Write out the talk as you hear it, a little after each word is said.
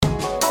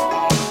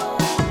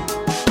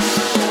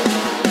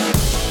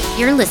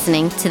You're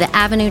listening to the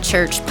Avenue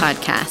Church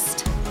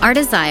podcast. Our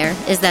desire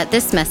is that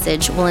this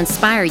message will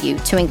inspire you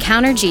to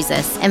encounter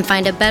Jesus and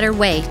find a better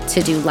way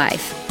to do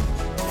life.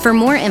 For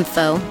more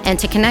info and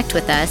to connect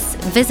with us,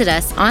 visit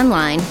us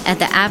online at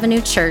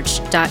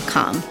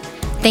theavenuechurch.com.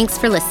 Thanks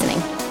for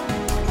listening.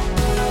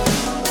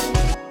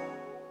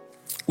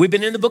 We've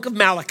been in the book of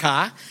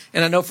Malachi,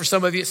 and I know for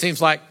some of you it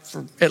seems like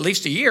for at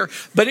least a year,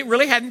 but it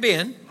really hadn't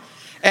been.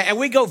 And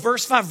we go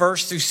verse by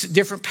verse through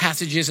different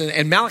passages,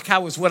 and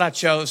Malachi was what I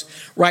chose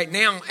right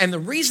now. And the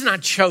reason I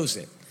chose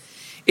it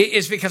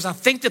is because I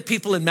think the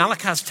people in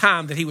Malachi's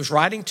time that he was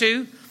writing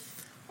to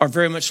are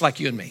very much like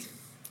you and me,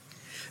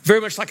 very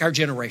much like our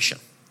generation.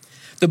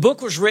 The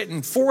book was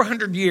written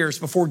 400 years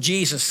before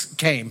Jesus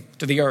came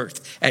to the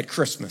earth at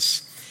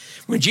Christmas.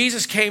 When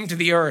Jesus came to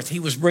the earth, he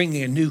was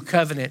bringing a new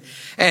covenant.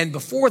 And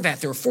before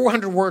that, there were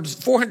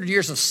 400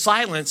 years of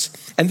silence.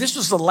 And this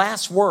was the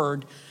last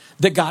word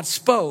that God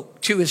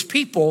spoke to his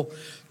people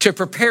to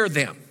prepare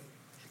them.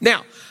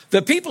 Now,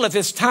 the people at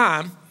this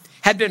time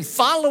had been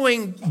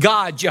following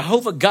God,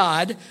 Jehovah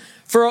God,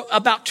 for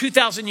about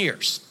 2,000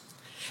 years.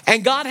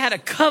 And God had a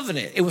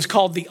covenant. It was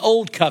called the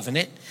Old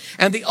Covenant.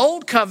 And the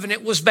Old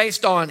Covenant was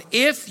based on,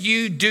 if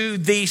you do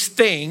these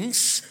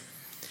things,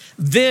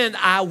 then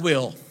I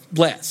will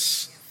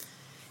bless.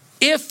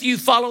 If you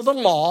follow the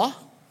law,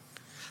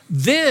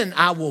 then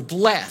I will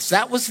bless.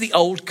 That was the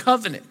Old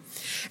Covenant.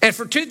 And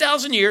for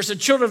 2,000 years, the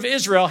children of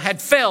Israel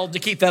had failed to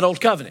keep that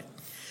Old Covenant.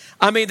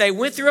 I mean, they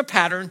went through a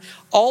pattern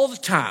all the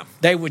time.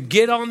 They would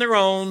get on their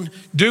own,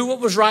 do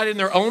what was right in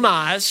their own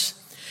eyes,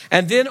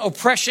 and then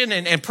oppression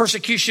and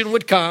persecution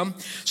would come.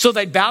 So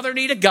they'd bow their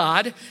knee to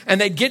God,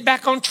 and they'd get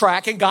back on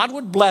track, and God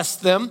would bless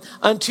them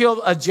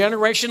until a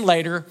generation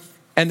later,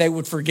 and they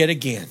would forget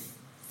again.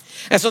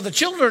 And so the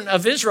children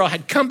of Israel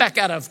had come back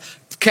out of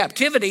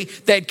captivity.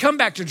 They had come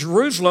back to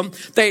Jerusalem.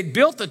 They had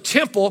built the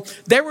temple.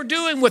 They were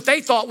doing what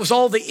they thought was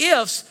all the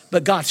ifs,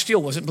 but God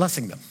still wasn't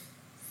blessing them.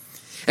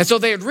 And so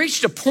they had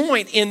reached a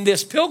point in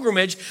this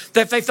pilgrimage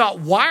that they thought,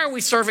 why are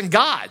we serving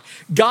God?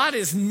 God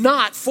is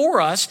not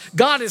for us.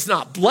 God is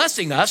not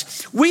blessing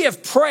us. We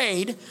have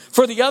prayed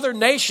for the other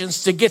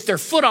nations to get their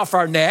foot off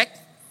our neck,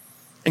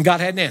 and God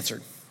hadn't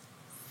answered.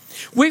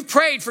 We've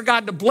prayed for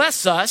God to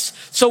bless us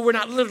so we're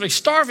not literally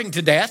starving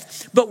to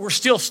death, but we're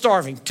still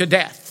starving to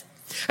death.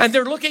 And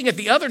they're looking at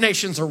the other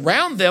nations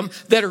around them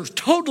that are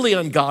totally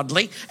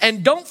ungodly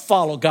and don't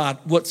follow God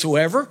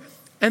whatsoever,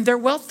 and they're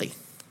wealthy.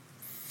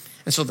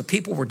 And so the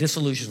people were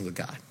disillusioned with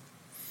God.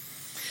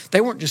 They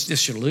weren't just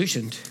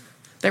disillusioned,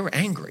 they were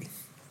angry.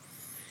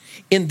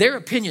 In their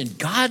opinion,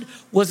 God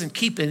wasn't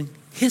keeping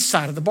his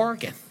side of the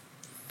bargain.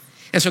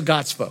 And so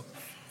God spoke.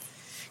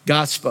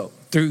 God spoke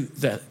through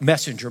the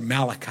messenger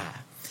Malachi.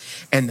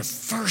 And the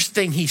first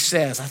thing he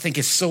says, I think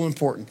is so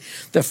important.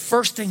 The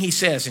first thing he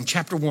says in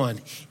chapter 1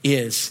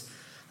 is,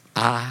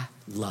 I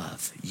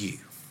love you.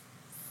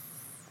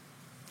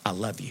 I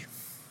love you.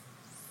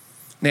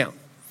 Now,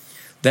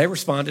 they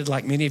responded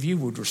like many of you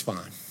would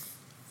respond.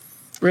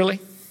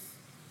 Really?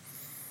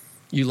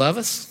 You love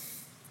us?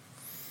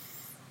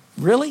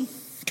 Really?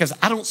 Because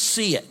I don't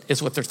see it,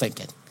 is what they're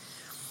thinking.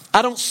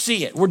 I don't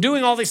see it. We're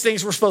doing all these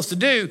things we're supposed to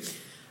do,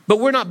 but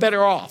we're not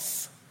better off.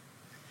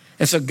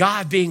 And so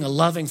God, being a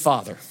loving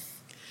father,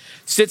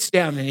 sits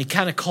down and he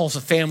kind of calls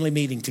a family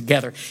meeting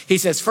together. He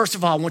says, first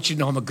of all, I want you to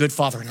know I'm a good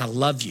father and I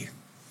love you.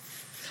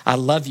 I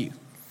love you.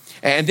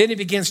 And then he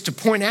begins to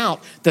point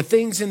out the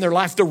things in their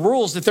life, the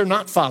rules that they're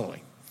not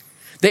following,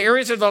 the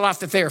areas of their life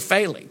that they are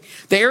failing,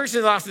 the areas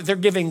of their life that they're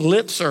giving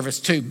lip service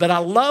to. But I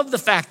love the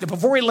fact that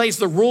before he lays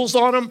the rules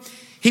on them,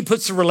 he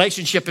puts the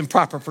relationship in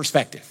proper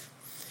perspective.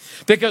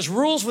 Because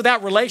rules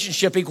without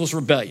relationship equals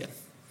rebellion.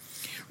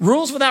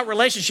 Rules without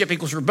relationship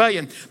equals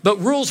rebellion, but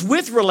rules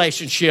with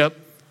relationship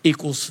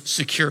equals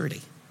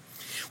security.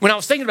 When I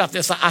was thinking about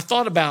this, I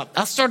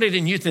started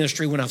in youth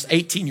ministry when I was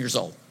 18 years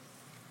old.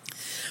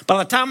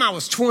 By the time I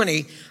was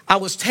 20, I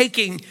was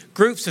taking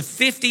groups of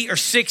 50 or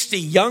 60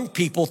 young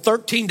people,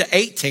 13 to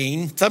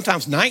 18,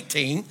 sometimes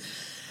 19,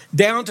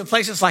 down to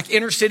places like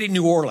inner city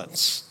New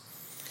Orleans,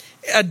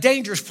 a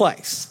dangerous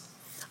place.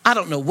 I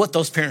don't know what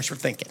those parents were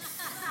thinking.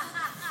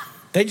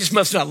 They just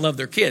must not love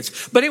their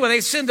kids. But anyway,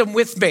 they send them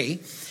with me.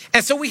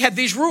 And so we had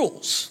these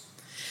rules.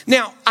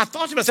 Now, I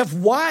thought to myself,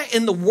 why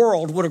in the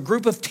world would a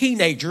group of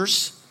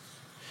teenagers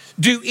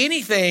do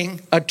anything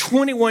a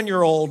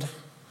 21-year-old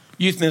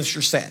youth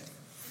minister said?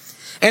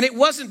 And it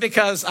wasn't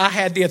because I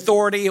had the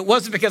authority. It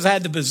wasn't because I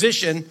had the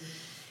position.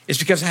 It's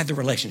because I had the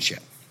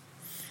relationship.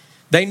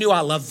 They knew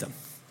I loved them.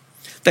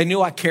 They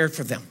knew I cared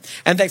for them.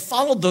 And they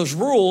followed those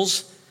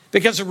rules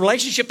because the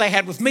relationship they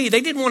had with me,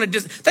 they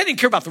didn't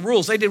care about the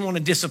rules. They didn't want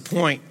to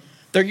disappoint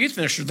their youth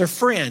minister, their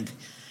friend.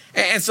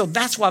 And so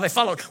that's why they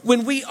followed.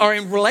 When we are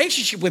in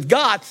relationship with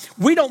God,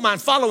 we don't mind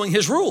following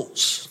his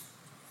rules.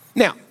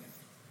 Now,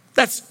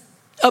 that's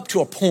up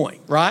to a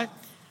point, right?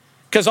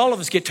 Because all of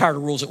us get tired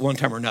of rules at one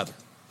time or another.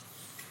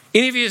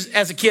 Any of you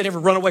as a kid ever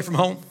run away from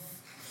home?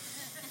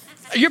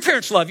 Your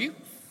parents love you,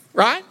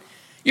 right?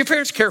 Your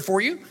parents care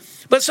for you.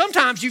 But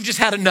sometimes you've just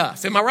had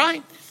enough. Am I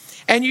right?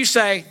 And you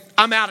say,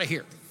 I'm out of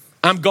here.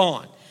 I'm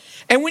gone.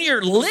 And when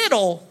you're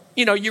little,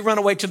 you run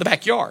away to the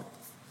backyard.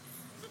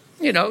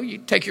 You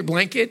take your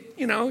blanket,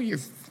 your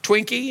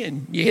Twinkie,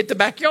 and you hit the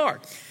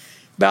backyard.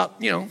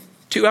 About,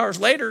 2 hours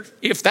later,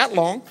 if that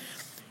long,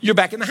 you're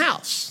back in the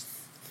house.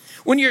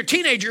 When you're a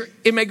teenager,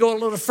 it may go a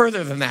little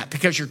further than that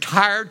because you're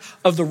tired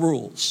of the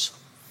rules.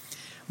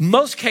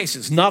 Most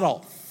cases, not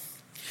all.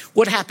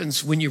 What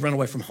happens when you run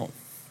away from home?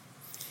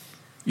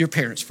 Your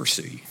parents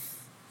pursue you,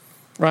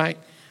 right?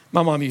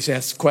 My mom used to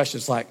ask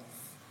questions like,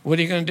 what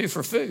are you going to do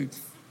for food?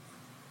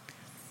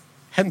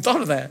 Hadn't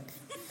thought of that.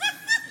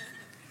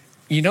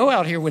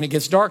 Out here when it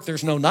gets dark,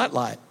 there's no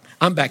nightlight.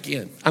 I'm back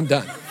in. I'm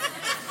done.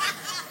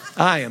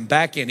 I am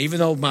back in. Even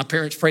though my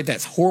parents prayed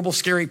that horrible,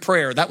 scary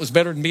prayer, that was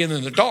better than being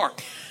in the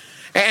dark.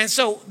 And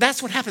so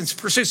that's what happens.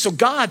 Pursue. So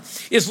God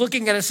is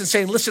looking at us and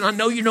saying, listen, I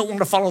know you don't want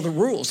to follow the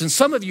rules. And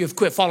some of you have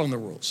quit following the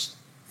rules.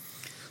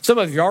 Some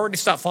of you already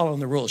stopped following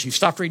the rules. You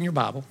stopped reading your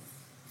Bible.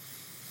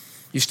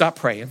 You stopped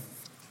praying.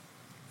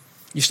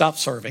 You stopped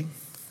serving.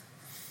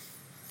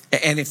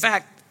 And in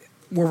fact,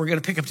 where we're going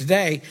to pick up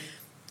today,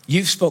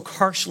 you spoke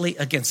harshly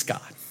against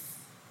God.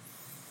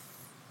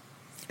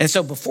 And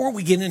so before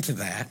we get into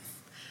that,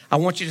 I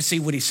want you to see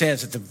what he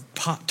says at the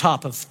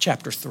top of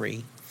chapter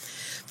 3.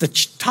 The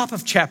top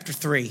of chapter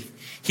 3,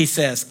 he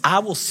says, I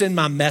will send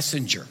my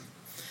messenger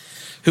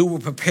who will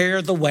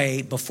prepare the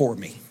way before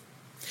me.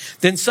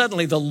 Then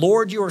suddenly the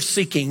Lord you are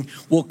seeking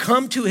will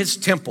come to his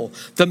temple.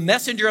 The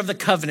messenger of the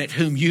covenant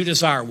whom you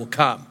desire will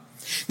come.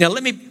 Now,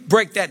 let me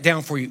break that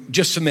down for you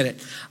just a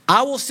minute.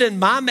 I will send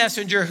my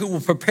messenger who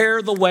will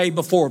prepare the way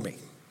before me.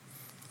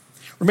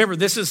 Remember,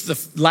 this is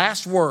the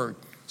last word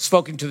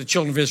spoken to the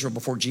children of Israel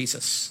before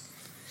Jesus.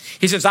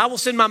 He says, I will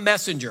send my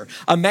messenger.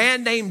 A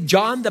man named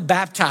John the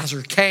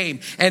Baptizer came,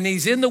 and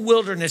he's in the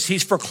wilderness.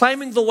 He's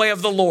proclaiming the way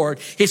of the Lord.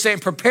 He's saying,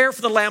 prepare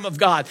for the Lamb of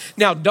God.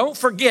 Now, don't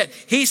forget,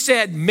 he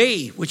said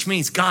me, which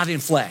means God in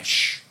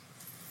flesh,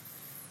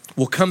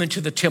 will come into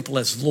the temple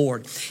as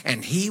Lord,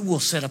 and he will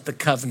set up the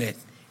covenant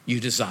you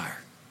desire.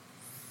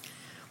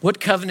 What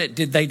covenant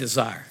did they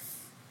desire?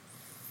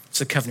 It's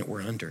the covenant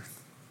we're under.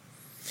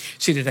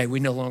 See, today we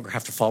no longer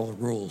have to follow the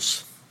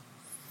rules.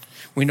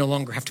 We no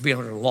longer have to be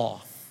under the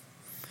law.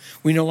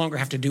 We no longer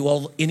have to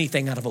do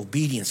anything out of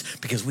obedience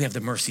because we have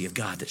the mercy of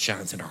God that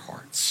shines in our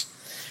hearts.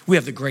 We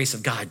have the grace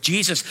of God.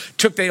 Jesus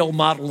took that old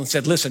model and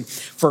said, listen,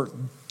 for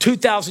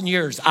 2,000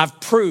 years, I've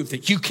proved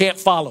that you can't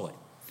follow it.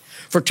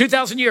 For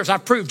 2,000 years,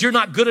 I've proved you're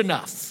not good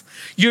enough.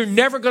 You're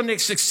never going to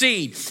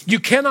succeed. You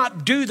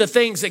cannot do the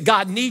things that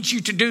God needs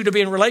you to do to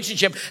be in a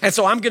relationship. And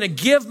so I'm going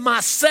to give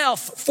myself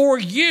for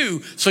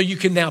you so you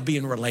can now be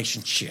in a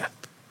relationship.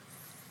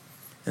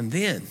 And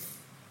then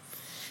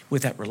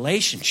with that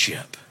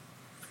relationship,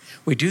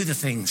 we do the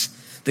things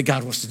that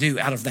God wants to do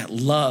out of that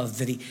love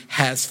that he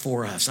has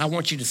for us. I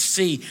want you to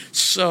see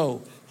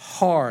so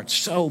hard,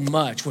 so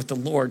much what the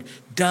Lord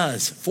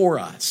does for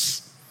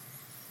us.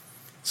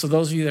 So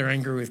those of you that are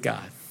angry with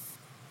God,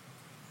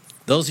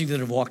 those of you that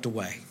have walked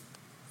away,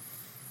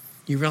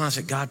 you realize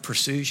that God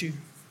pursues you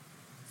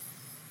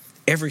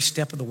every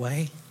step of the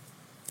way.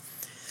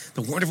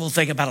 The wonderful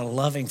thing about a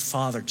loving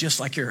father, just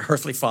like your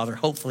earthly father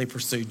hopefully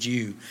pursued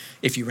you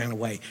if you ran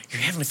away,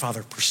 your heavenly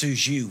Father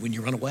pursues you when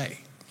you run away.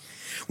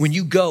 When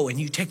you go and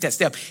you take that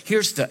step,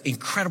 here's the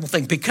incredible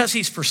thing. Because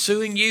he's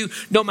pursuing you,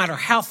 no matter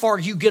how far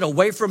you get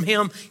away from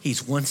him,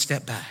 he's one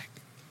step back.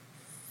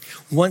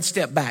 One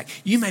step back.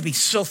 You may be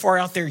so far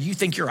out there, you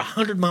think you're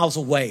 100 miles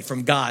away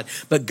from God,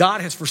 but God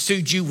has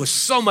pursued you with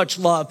so much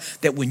love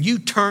that when you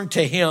turn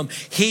to him,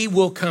 he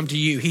will come to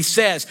you. He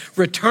says,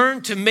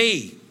 return to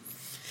me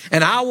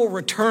and I will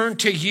return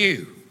to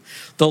you.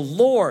 The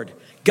Lord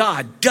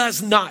God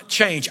does not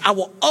change. I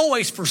will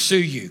always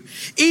pursue you.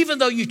 Even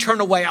though you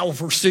turn away, I will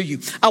pursue you.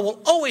 I will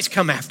always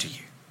come after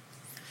you.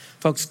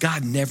 Folks,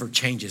 God never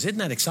changes. Isn't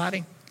that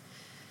exciting?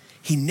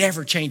 He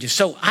never changes.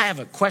 So I have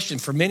a question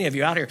for many of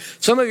you out here.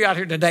 Some of you out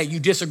here today, you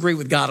disagree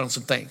with God on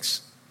some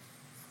things.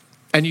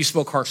 And you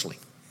spoke harshly.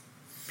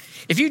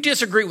 If you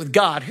disagree with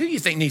God, who do you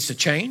think needs to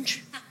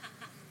change?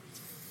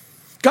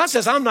 God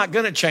says, I'm not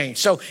going to change.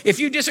 So if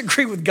you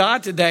disagree with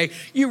God today,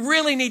 you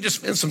really need to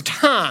spend some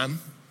time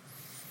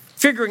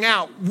figuring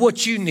out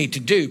what you need to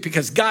do,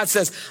 because God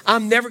says,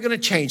 I'm never going to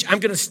change. I'm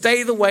going to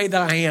stay the way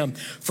that I am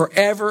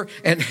forever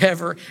and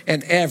ever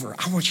and ever.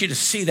 I want you to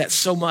see that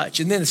so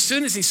much. And then as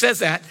soon as he says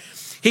that,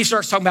 he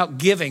starts talking about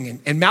giving.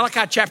 In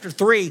Malachi chapter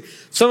 3,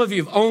 some of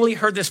you have only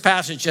heard this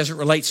passage as it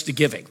relates to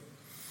giving.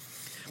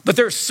 But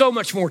there's so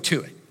much more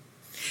to it.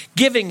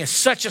 Giving is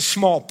such a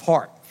small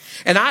part.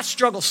 And I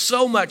struggle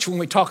so much when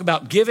we talk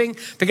about giving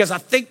because I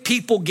think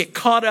people get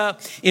caught up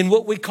in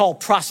what we call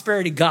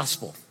prosperity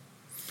gospel.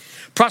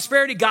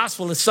 Prosperity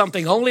gospel is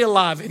something only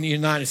alive in the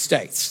United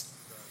States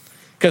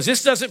because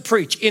this doesn't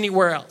preach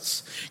anywhere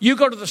else. You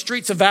go to the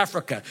streets of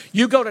Africa,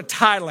 you go to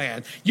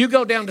Thailand, you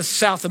go down to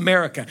South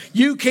America.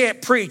 You can't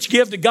preach,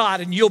 give to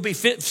God, and you'll be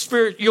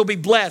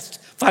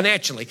blessed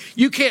financially.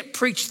 You can't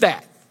preach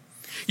that.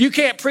 You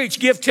can't preach,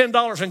 give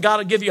 $10 and God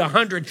will give you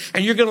 100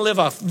 and you're going to live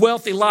a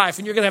wealthy life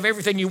and you're going to have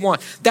everything you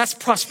want. That's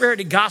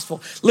prosperity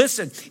gospel.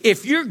 Listen,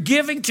 if you're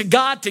giving to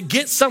God to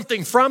get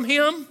something from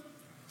him,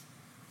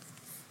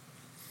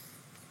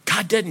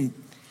 God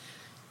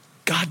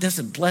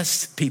doesn't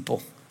bless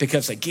people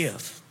because they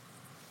give.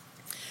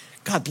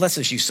 God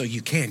blesses you so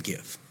you can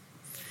give.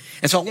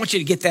 And so I want you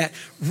to get that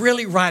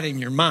really right in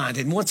your mind.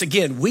 And once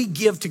again, we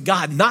give to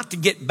God not to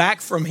get back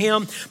from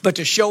him, but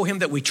to show him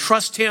that we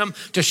trust him,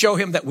 to show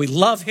him that we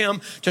love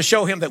him, to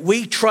show him that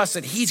we trust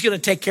that he's going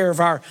to take care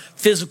of our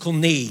physical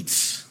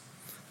needs.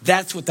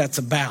 That's what that's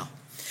about.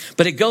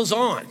 But it goes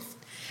on.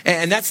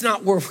 And that's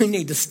not where we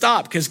need to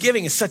stop, because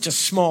giving is such a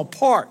small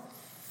part.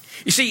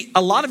 You see,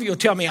 a lot of you will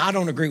tell me, I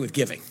don't agree with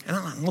giving. And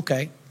I'm like,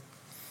 okay.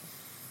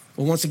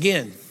 Well, once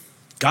again,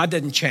 God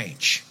doesn't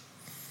change.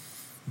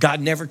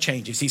 God never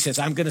changes. He says,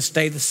 I'm going to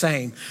stay the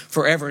same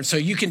forever. And so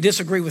you can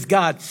disagree with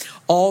God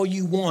all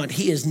you want.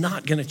 He is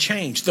not going to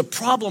change. The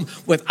problem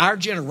with our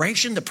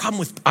generation, the problem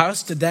with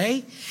us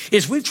today,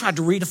 is we've tried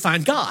to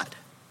redefine God.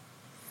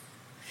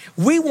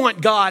 We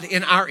want God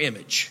in our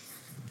image.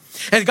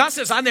 And God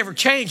says, I never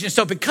change. And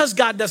so because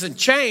God doesn't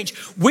change,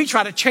 we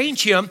try to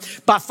change him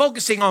by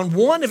focusing on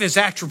one of his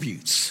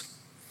attributes.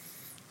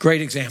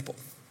 Great example.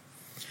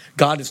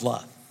 God is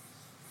love.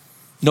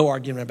 No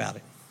argument about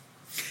it.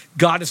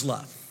 God is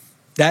love.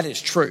 That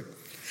is true.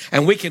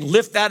 And we can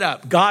lift that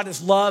up. God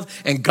is love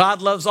and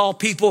God loves all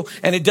people.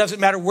 And it doesn't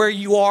matter where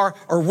you are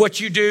or what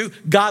you do.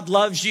 God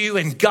loves you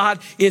and God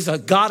is a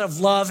God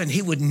of love and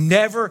he would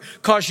never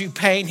cause you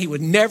pain. He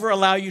would never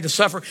allow you to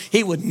suffer.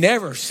 He would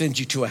never send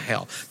you to a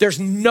hell. There's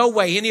no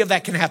way any of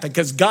that can happen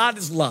because God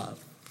is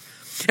love.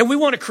 And we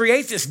want to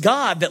create this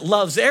God that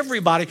loves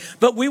everybody,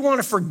 but we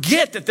want to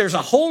forget that there's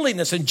a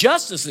holiness and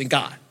justice in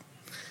God.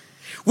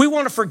 We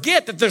want to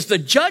forget that there's the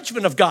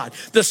judgment of God.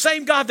 The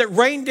same God that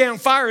rained down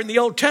fire in the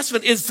Old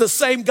Testament is the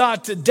same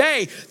God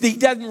today. He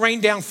doesn't rain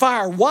down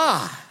fire.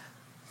 Why?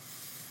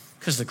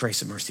 Because of the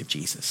grace and mercy of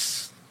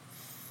Jesus.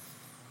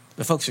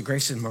 But folks, the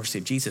grace and mercy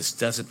of Jesus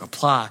doesn't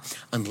apply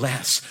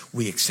unless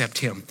we accept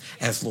him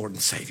as Lord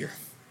and Savior.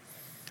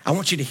 I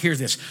want you to hear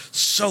this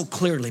so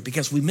clearly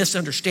because we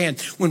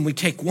misunderstand when we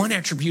take one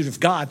attribute of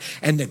God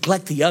and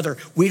neglect the other,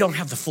 we don't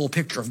have the full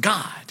picture of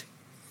God.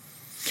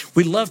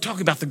 We love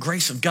talking about the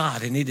grace of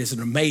God, and it is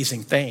an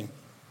amazing thing.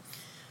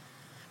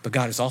 But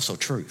God is also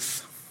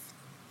truth.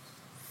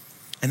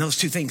 And those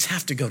two things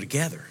have to go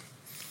together.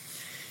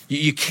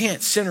 You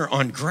can't center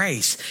on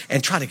grace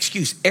and try to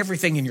excuse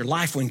everything in your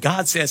life when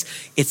God says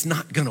it's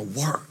not going to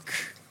work.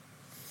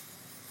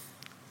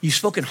 You've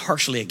spoken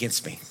harshly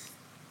against me.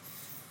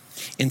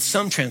 In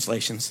some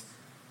translations,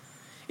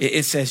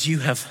 it says you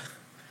have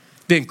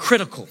been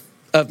critical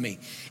of me.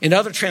 In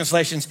other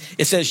translations,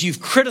 it says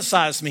you've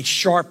criticized me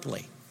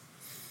sharply.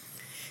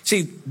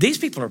 See, these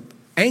people are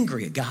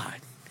angry at God.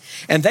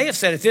 And they have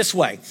said it this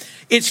way: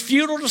 it's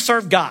futile to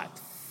serve God.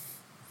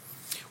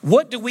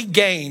 What do we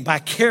gain by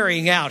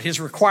carrying out his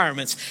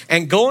requirements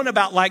and going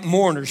about like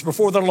mourners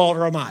before the Lord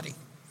Almighty?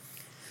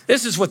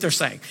 This is what they're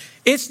saying.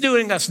 It's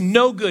doing us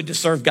no good to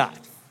serve God.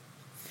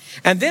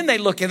 And then they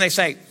look and they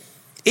say,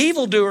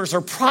 evildoers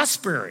are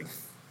prospering.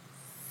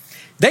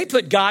 They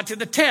put God to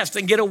the test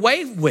and get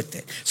away with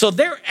it. So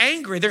they're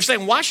angry. They're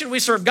saying, why should we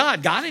serve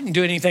God? God didn't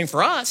do anything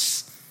for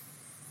us.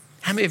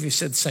 How many of you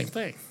said the same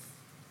thing?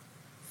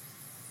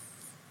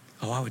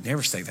 Oh, I would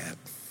never say that.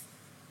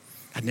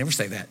 I'd never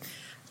say that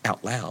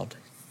out loud.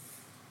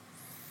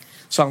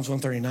 Psalms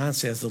 139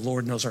 says the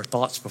Lord knows our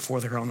thoughts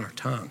before they're on our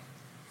tongue.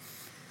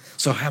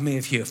 So how many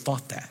of you have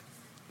thought that?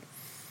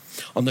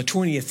 On the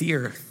 20th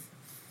year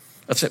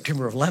of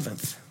September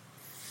 11th,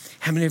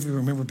 how many of you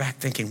remember back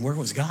thinking, where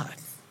was God?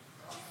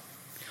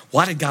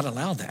 Why did God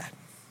allow that?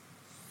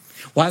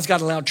 Why has God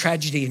allowed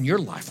tragedy in your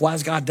life? Why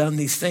has God done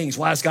these things?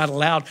 Why has God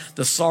allowed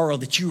the sorrow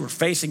that you are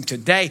facing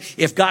today?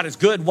 If God is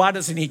good, why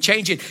doesn't he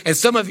change it? And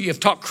some of you have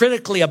talked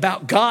critically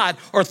about God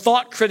or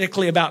thought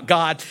critically about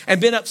God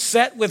and been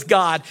upset with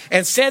God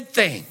and said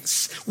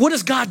things. What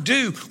does God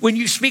do when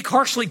you speak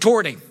harshly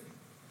toward him?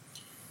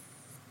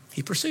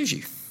 He pursues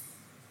you.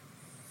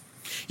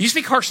 You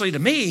speak harshly to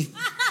me,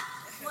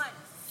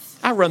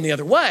 I run the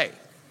other way.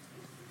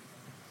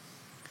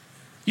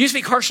 You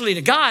speak harshly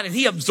to God and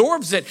he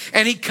absorbs it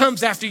and he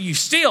comes after you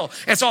still.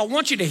 And so I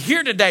want you to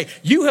hear today,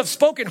 you have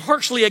spoken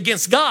harshly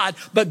against God,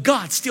 but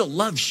God still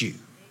loves you.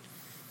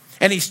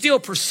 And he still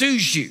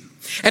pursues you.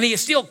 And he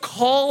is still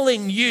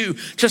calling you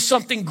to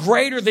something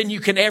greater than you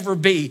can ever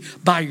be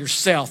by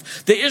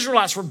yourself. The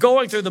Israelites were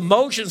going through the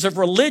motions of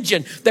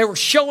religion. They were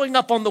showing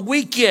up on the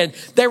weekend.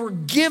 They were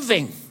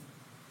giving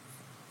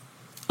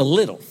a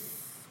little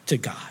to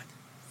God.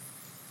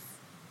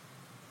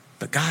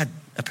 But God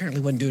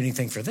apparently wasn't doing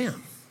anything for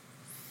them.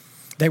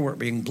 They weren't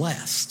being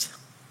blessed.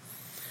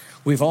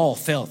 We've all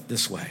felt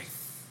this way.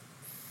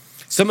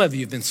 Some of you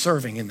have been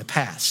serving in the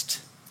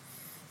past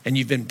and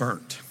you've been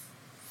burnt.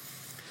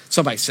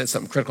 Somebody said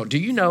something critical. Do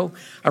you know,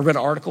 I read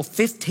an article,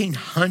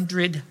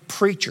 1,500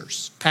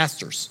 preachers,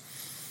 pastors,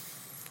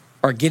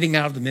 are getting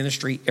out of the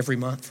ministry every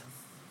month.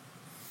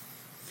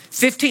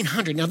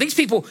 1,500. Now, these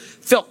people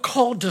felt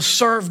called to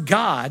serve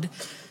God.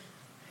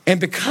 And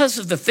because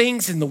of the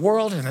things in the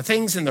world and the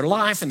things in their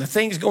life and the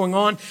things going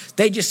on,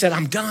 they just said,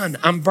 I'm done.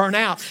 I'm burnt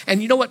out.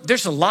 And you know what?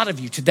 There's a lot of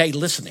you today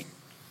listening.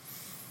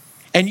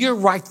 And you're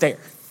right there.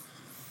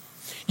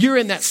 You're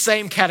in that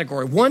same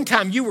category. One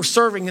time you were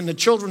serving in the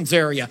children's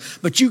area,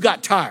 but you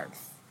got tired.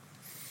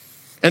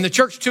 And the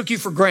church took you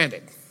for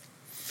granted.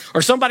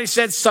 Or somebody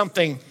said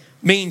something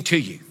mean to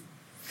you.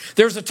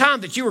 There was a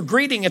time that you were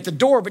greeting at the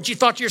door, but you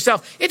thought to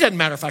yourself, it doesn't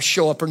matter if I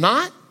show up or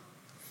not.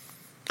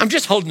 I'm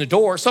just holding the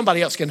door.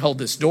 Somebody else can hold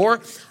this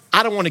door.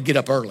 I don't want to get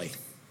up early.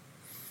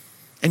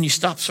 And you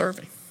stopped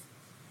serving.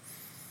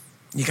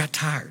 You got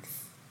tired.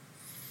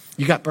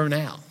 You got burnt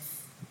out.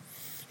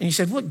 And you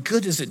said, what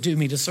good does it do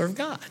me to serve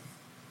God?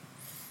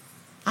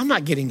 I'm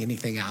not getting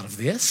anything out of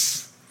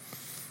this.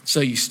 So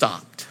you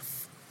stopped.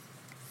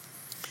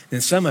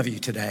 And some of you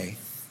today,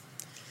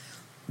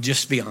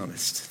 just be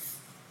honest,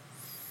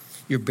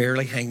 you're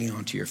barely hanging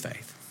on to your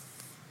faith.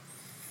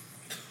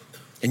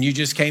 And you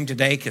just came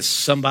today because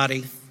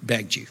somebody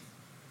begged you.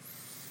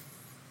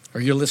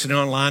 Or you're listening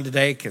online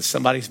today because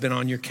somebody's been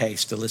on your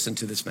case to listen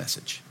to this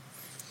message.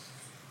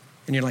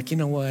 And you're like, you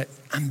know what?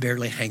 I'm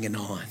barely hanging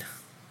on.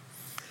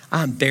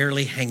 I'm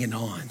barely hanging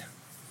on.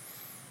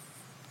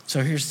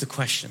 So here's the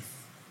question.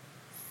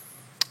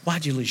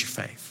 Why'd you lose your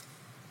faith?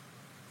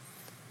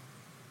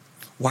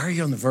 Why are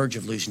you on the verge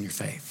of losing your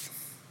faith?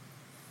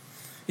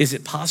 Is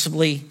it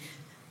possibly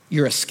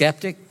you're a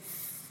skeptic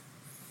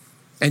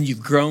and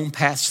you've grown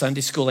past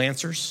Sunday school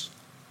answers?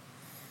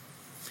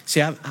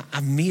 See, I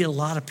meet a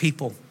lot of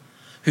people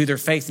who their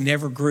faith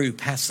never grew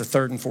past the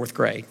 3rd and 4th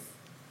grade.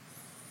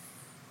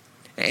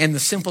 And the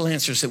simple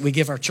answers that we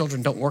give our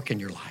children don't work in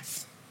your life.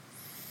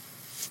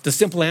 The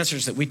simple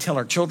answers that we tell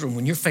our children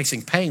when you're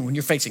facing pain, when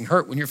you're facing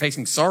hurt, when you're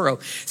facing sorrow,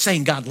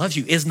 saying God loves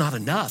you is not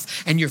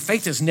enough. And your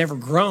faith has never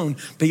grown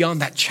beyond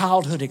that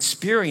childhood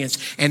experience.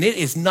 And it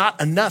is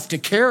not enough to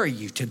carry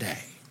you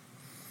today.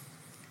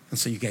 And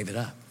so you gave it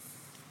up.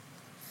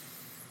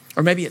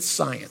 Or maybe it's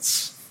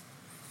science.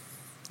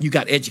 You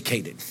got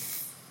educated.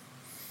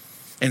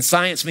 And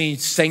science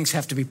means things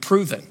have to be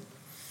proven.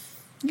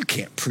 You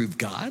can't prove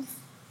God.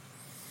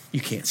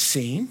 You can't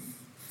see him.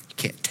 You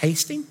can't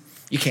taste him.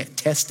 You can't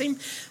test him.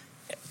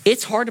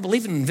 It's hard to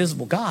believe in an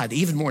invisible God.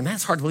 Even more than that,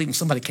 it's hard to believe in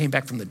somebody came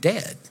back from the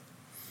dead.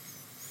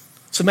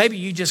 So maybe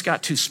you just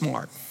got too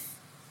smart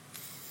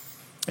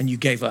and you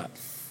gave up.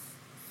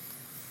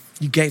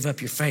 You gave up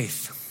your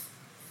faith.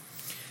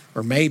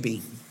 Or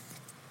maybe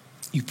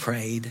you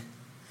prayed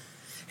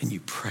and you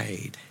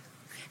prayed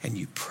and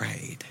you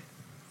prayed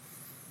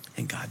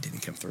and God didn't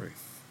come through.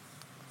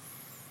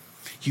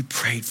 You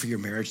prayed for your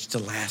marriage to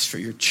last, for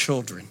your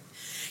children.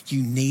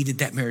 You needed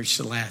that marriage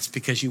to last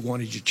because you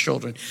wanted your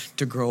children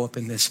to grow up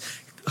in this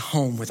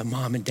home with a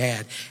mom and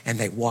dad, and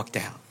they walked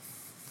out.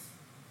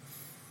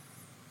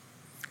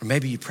 Or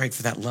maybe you prayed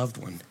for that loved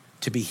one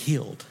to be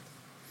healed.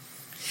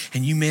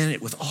 And you meant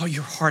it with all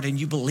your heart, and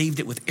you believed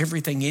it with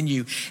everything in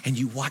you, and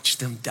you watched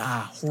them die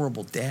a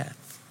horrible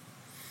death.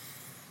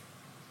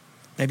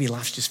 Maybe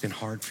life's just been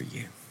hard for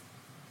you.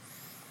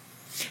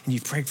 And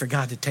you prayed for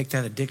God to take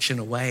that addiction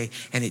away,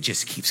 and it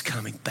just keeps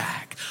coming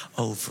back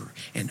over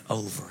and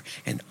over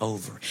and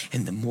over.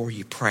 And the more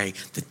you pray,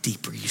 the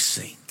deeper you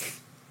sink.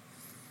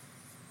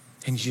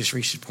 And you just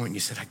reached a point and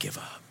you said, I give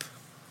up.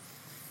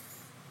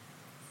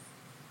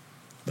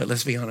 But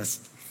let's be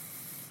honest.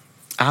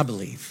 I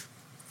believe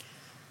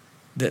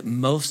that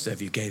most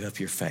of you gave up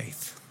your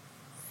faith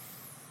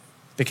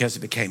because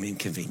it became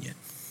inconvenient.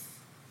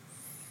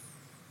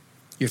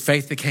 Your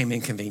faith became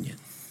inconvenient.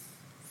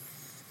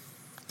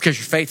 Because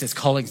your faith is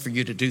calling for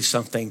you to do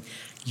something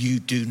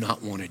you do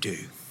not want to do.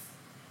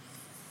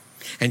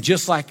 And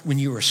just like when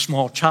you were a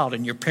small child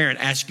and your parent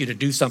asked you to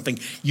do something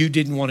you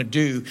didn't want to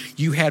do,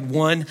 you had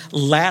one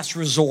last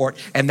resort,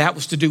 and that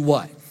was to do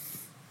what?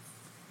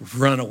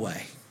 Run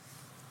away.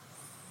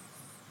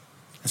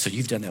 And so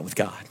you've done that with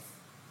God.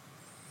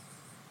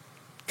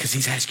 Because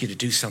he's asked you to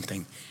do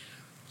something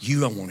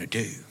you don't want to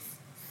do.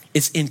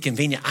 It's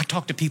inconvenient. I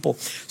talk to people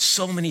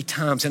so many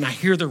times and I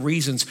hear the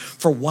reasons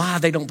for why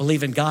they don't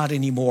believe in God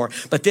anymore.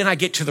 But then I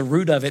get to the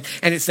root of it,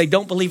 and it's they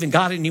don't believe in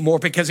God anymore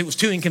because it was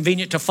too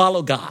inconvenient to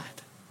follow God.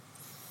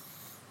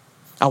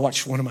 I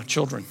watched one of my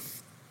children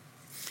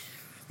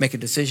make a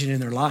decision in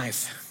their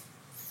life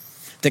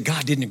that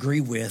God didn't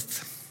agree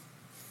with.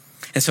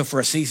 And so for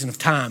a season of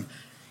time,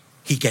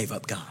 he gave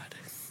up God.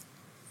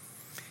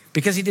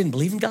 Because he didn't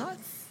believe in God?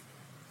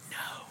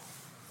 No.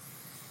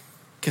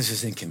 Because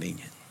it's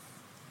inconvenient.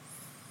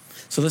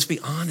 So let's be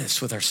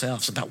honest with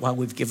ourselves about why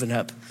we've given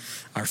up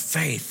our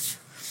faith.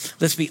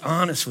 Let's be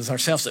honest with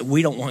ourselves that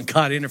we don't want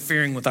God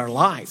interfering with our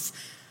life.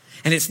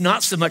 And it's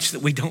not so much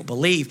that we don't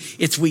believe,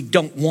 it's we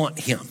don't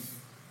want him.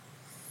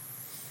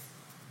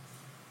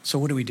 So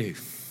what do we do?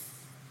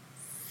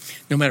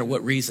 No matter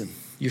what reason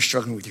you're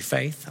struggling with your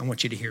faith, I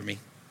want you to hear me.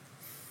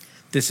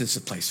 This is the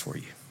place for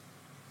you.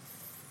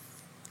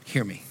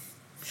 Hear me.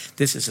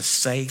 This is a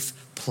safe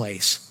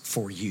place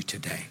for you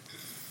today.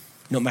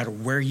 no matter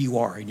where you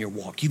are in your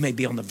walk. You may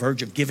be on the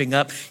verge of giving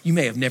up. You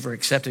may have never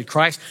accepted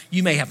Christ.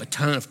 You may have a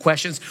ton of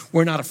questions.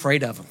 We're not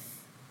afraid of them.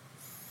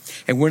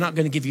 And we're not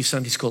going to give you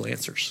Sunday school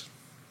answers,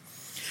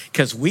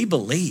 because we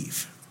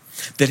believe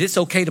that it's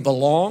okay to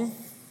belong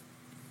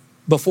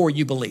before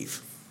you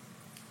believe.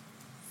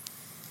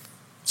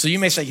 So you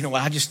may say, you know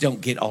what, I just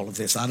don't get all of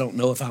this. I don't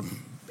know if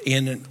I'm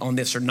in on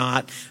this or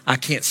not. I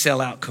can't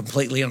sell out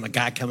completely on a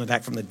guy coming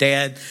back from the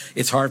dead.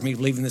 It's hard for me to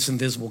believe in this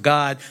invisible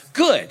God.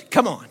 Good,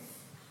 come on.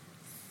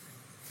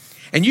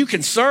 And you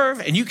can serve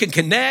and you can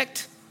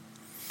connect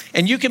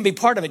and you can be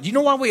part of it. You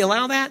know why we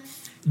allow that?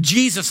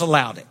 Jesus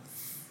allowed it.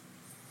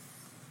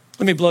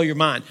 Let me blow your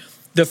mind.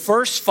 The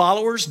first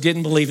followers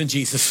didn't believe in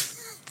Jesus.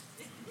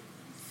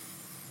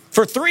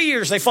 For 3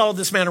 years, they followed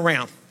this man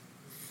around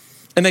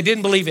and they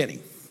didn't believe in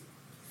him.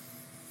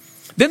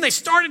 Then they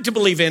started to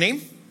believe in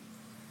him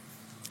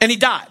and he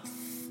died.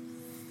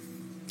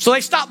 So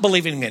they stopped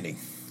believing in him.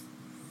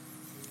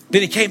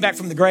 Then he came back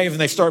from the grave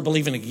and they started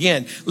believing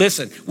again.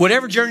 Listen,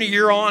 whatever journey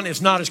you're on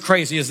is not as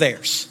crazy as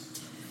theirs.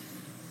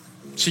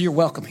 So you're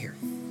welcome here.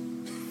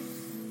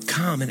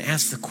 Come and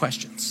ask the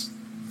questions.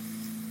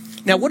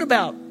 Now, what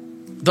about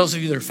those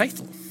of you that are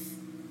faithful?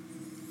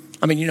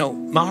 I mean, you know,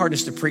 my heart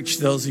is to preach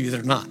to those of you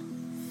that are not.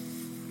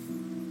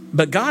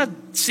 But God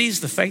sees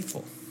the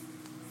faithful.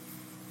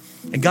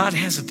 And God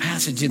has a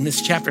passage in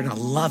this chapter, and I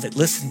love it.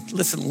 Listen.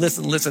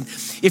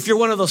 If you're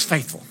one of those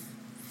faithful,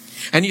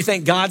 and you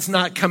think God's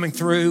not coming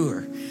through,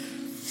 or,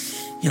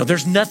 you know,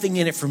 there's nothing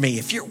in it for me.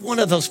 If you're one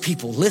of those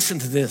people, listen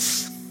to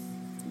this.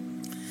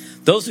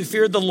 Those who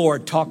feared the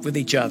Lord talked with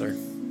each other,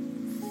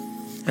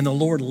 and the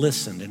Lord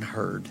listened and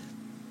heard.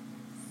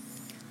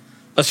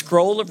 A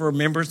scroll of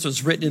remembrance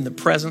was written in the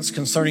presence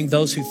concerning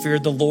those who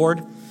feared the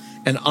Lord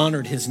and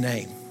honored his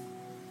name.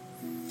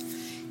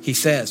 He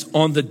says,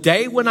 on the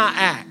day when I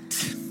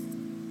act,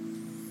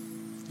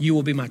 you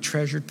will be my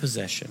treasured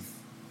possession.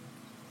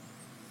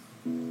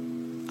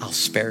 I'll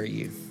spare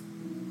you.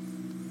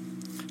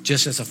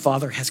 Just as a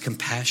father has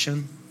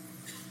compassion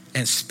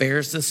and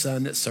spares the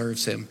son that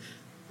serves him.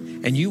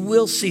 And you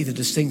will see the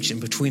distinction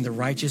between the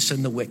righteous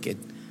and the wicked,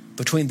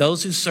 between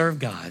those who serve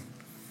God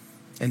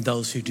and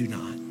those who do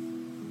not.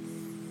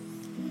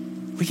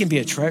 We can be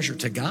a treasure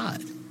to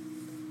God.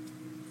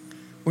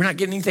 We're not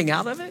getting anything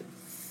out of it.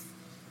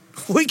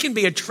 We can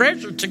be a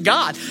treasure to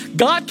God.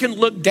 God can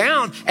look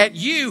down at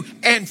you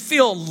and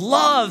feel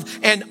love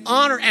and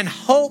honor and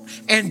hope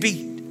and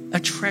be a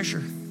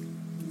treasure.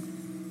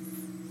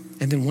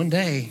 And then one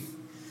day,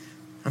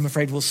 I'm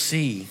afraid we'll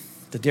see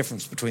the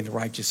difference between the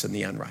righteous and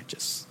the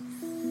unrighteous.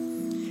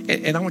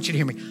 And I want you to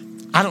hear me.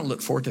 I don't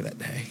look forward to that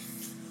day.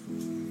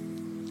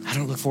 I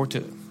don't look forward to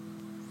it.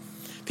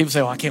 People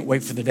say, oh, I can't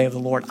wait for the day of the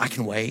Lord. I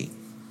can wait.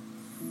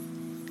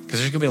 Because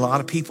there's going to be a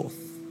lot of people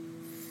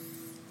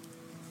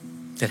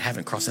that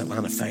haven't crossed that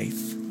line of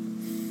faith.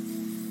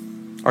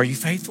 Are you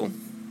faithful?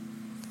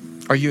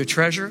 Are you a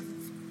treasure?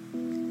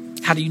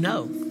 How do you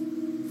know?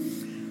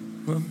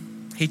 Well,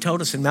 he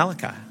told us in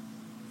Malachi.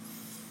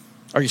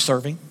 Are you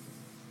serving?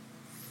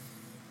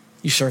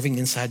 You serving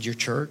inside your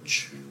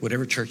church,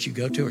 whatever church you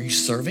go to? Are you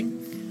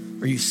serving?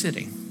 Or are you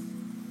sitting?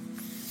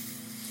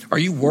 Are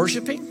you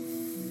worshiping?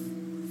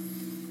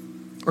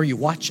 Or are you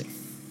watching?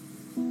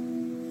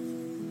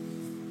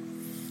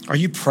 Are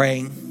you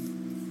praying?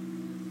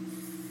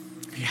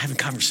 Are you having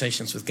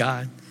conversations with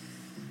God?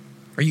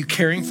 Are you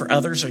caring for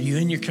others? Are you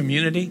in your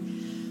community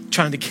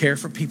trying to care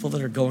for people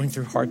that are going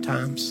through hard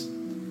times?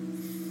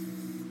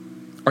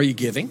 Are you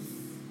giving?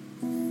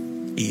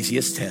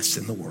 Easiest test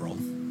in the world.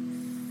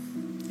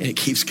 And it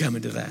keeps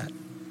coming to that.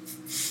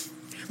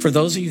 For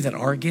those of you that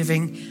are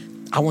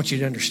giving, I want you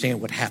to understand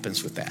what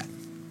happens with that.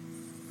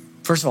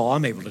 First of all,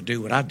 I'm able to do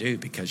what I do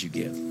because you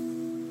give.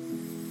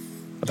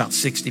 About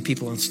 60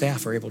 people on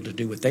staff are able to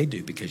do what they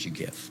do because you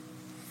give.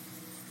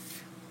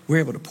 We're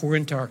able to pour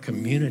into our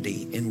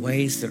community in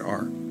ways that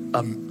are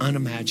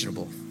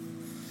unimaginable.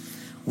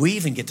 We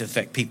even get to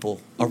affect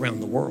people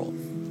around the world.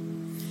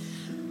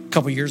 A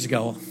couple of years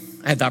ago,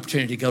 I had the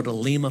opportunity to go to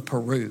Lima,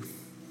 Peru.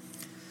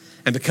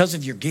 And because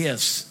of your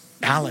gifts,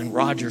 Alan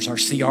Rogers, our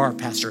CR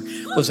pastor,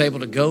 was able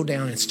to go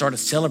down and start a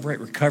Celebrate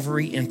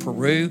Recovery in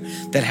Peru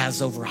that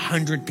has over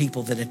 100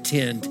 people that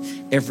attend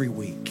every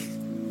week.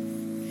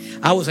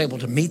 I was able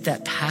to meet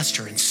that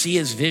pastor and see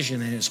his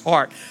vision and his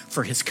heart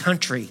for his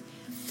country.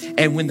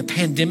 And when the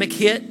pandemic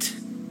hit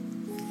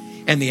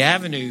and the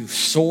Avenue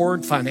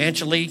soared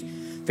financially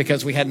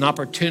because we had an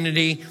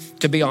opportunity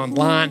to be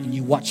online and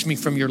you watched me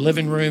from your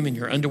living room in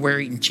your underwear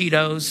eating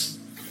Cheetos.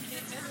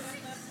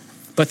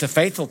 But the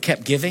faithful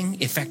kept giving.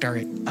 In fact,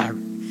 our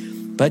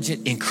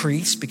budget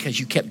increased because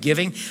you kept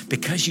giving.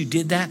 Because you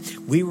did that,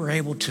 we were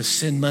able to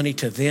send money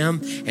to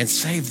them and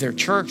save their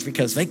church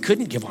because they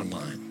couldn't give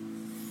online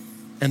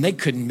and they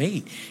couldn't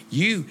meet.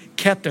 You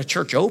kept a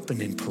church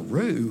open in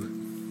Peru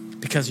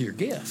because of your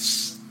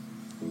gifts.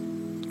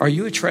 Are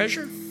you a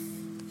treasure?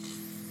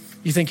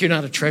 You think you're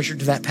not a treasure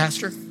to that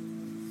pastor?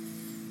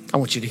 I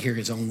want you to hear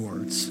his own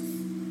words.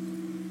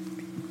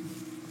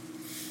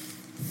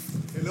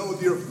 Hello,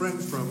 dear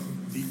friends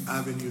from the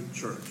Avenue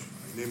Church.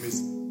 My name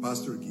is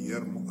Pastor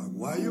Guillermo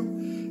Aguayo,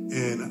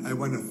 and I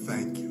want to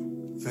thank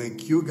you.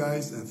 Thank you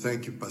guys, and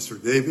thank you, Pastor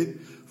David,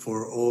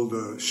 for all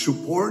the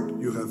support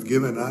you have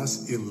given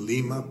us in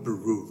Lima,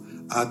 Peru,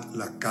 at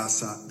La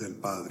Casa del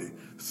Padre,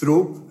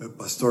 through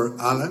Pastor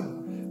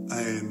Alan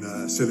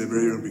and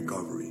Celebrating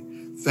Recovery.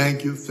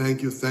 Thank you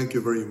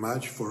very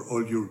much for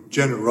all your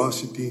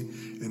generosity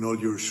and all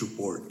your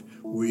support.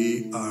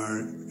 We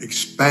are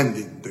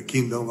expanding the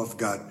kingdom of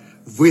God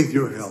with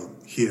your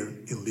help here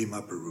in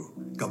Lima, Peru.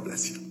 God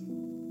bless you.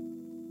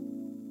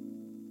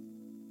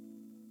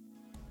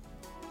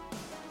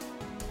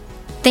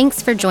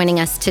 Thanks for joining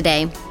us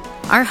today.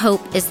 Our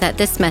hope is that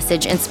this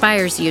message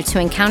inspires you to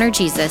encounter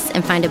Jesus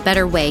and find a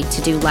better way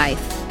to do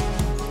life.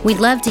 We'd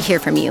love to hear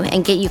from you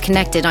and get you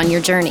connected on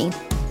your journey.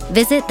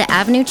 Visit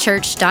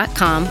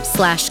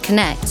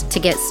theavenuechurch.com/connect to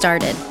get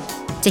started.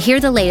 To hear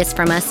the latest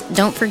from us,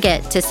 don't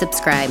forget to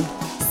subscribe.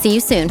 See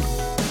you soon.